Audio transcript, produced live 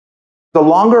The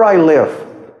longer I live,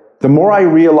 the more I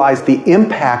realize the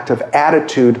impact of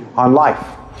attitude on life.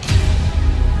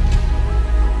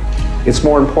 It's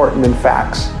more important than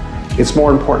facts. It's more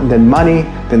important than money,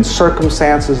 than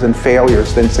circumstances, than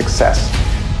failures, than success.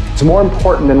 It's more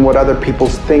important than what other people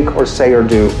think or say or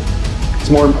do. It's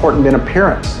more important than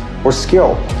appearance or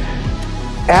skill.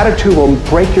 Attitude will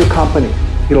break your company.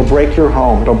 It'll break your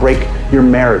home. It'll break your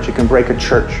marriage. It can break a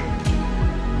church.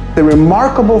 The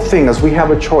remarkable thing is we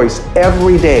have a choice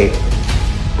every day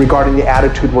regarding the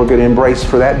attitude we're going to embrace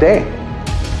for that day.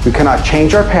 We cannot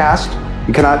change our past.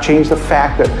 We cannot change the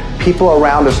fact that people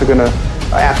around us are going to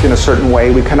act in a certain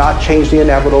way. We cannot change the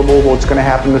inevitable, what's going to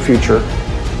happen in the future.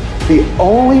 The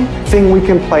only thing we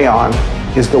can play on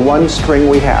is the one string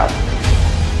we have,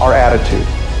 our attitude.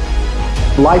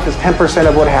 Life is 10%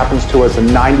 of what happens to us and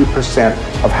 90%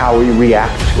 of how we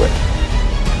react to it.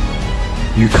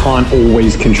 You can't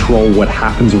always control what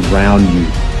happens around you,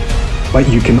 but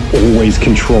you can always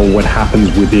control what happens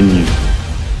within you.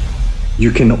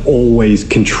 You can always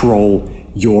control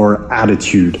your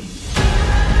attitude.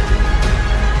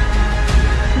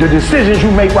 The decisions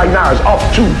you make right now is up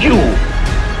to you.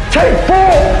 Take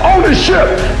full ownership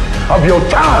of your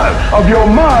time, of your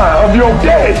mind, of your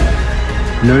day.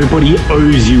 Nobody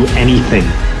owes you anything,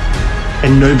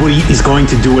 and nobody is going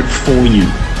to do it for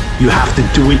you. You have to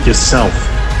do it yourself.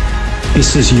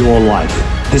 This is your life.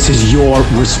 This is your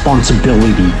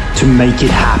responsibility to make it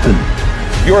happen.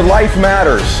 Your life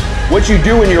matters. What you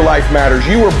do in your life matters.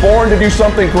 You were born to do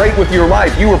something great with your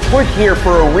life. You were put here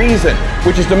for a reason,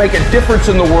 which is to make a difference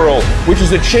in the world, which is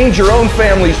to change your own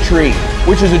family's tree,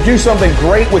 which is to do something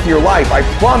great with your life. I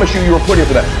promise you, you were put here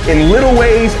for that, in little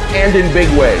ways and in big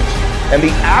ways. And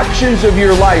the actions of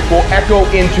your life will echo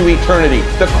into eternity.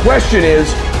 The question is,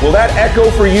 will that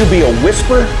echo for you be a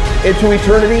whisper into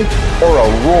eternity or a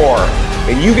roar?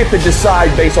 And you get to decide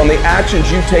based on the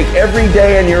actions you take every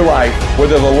day in your life,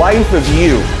 whether the life of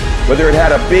you, whether it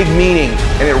had a big meaning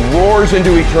and it roars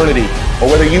into eternity, or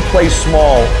whether you play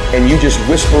small and you just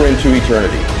whisper into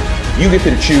eternity. You get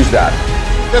to choose that.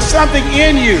 There's something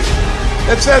in you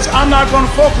that says, I'm not going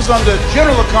to focus on the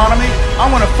general economy, I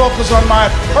want to focus on my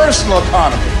personal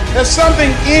economy. There's something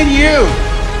in you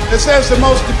that says the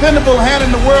most dependable hand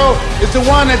in the world is the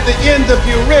one at the end of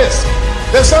your wrist.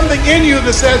 There's something in you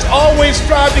that says, always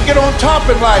strive to get on top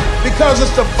in life because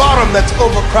it's the bottom that's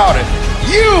overcrowded.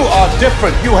 You are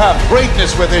different. You have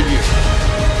greatness within you.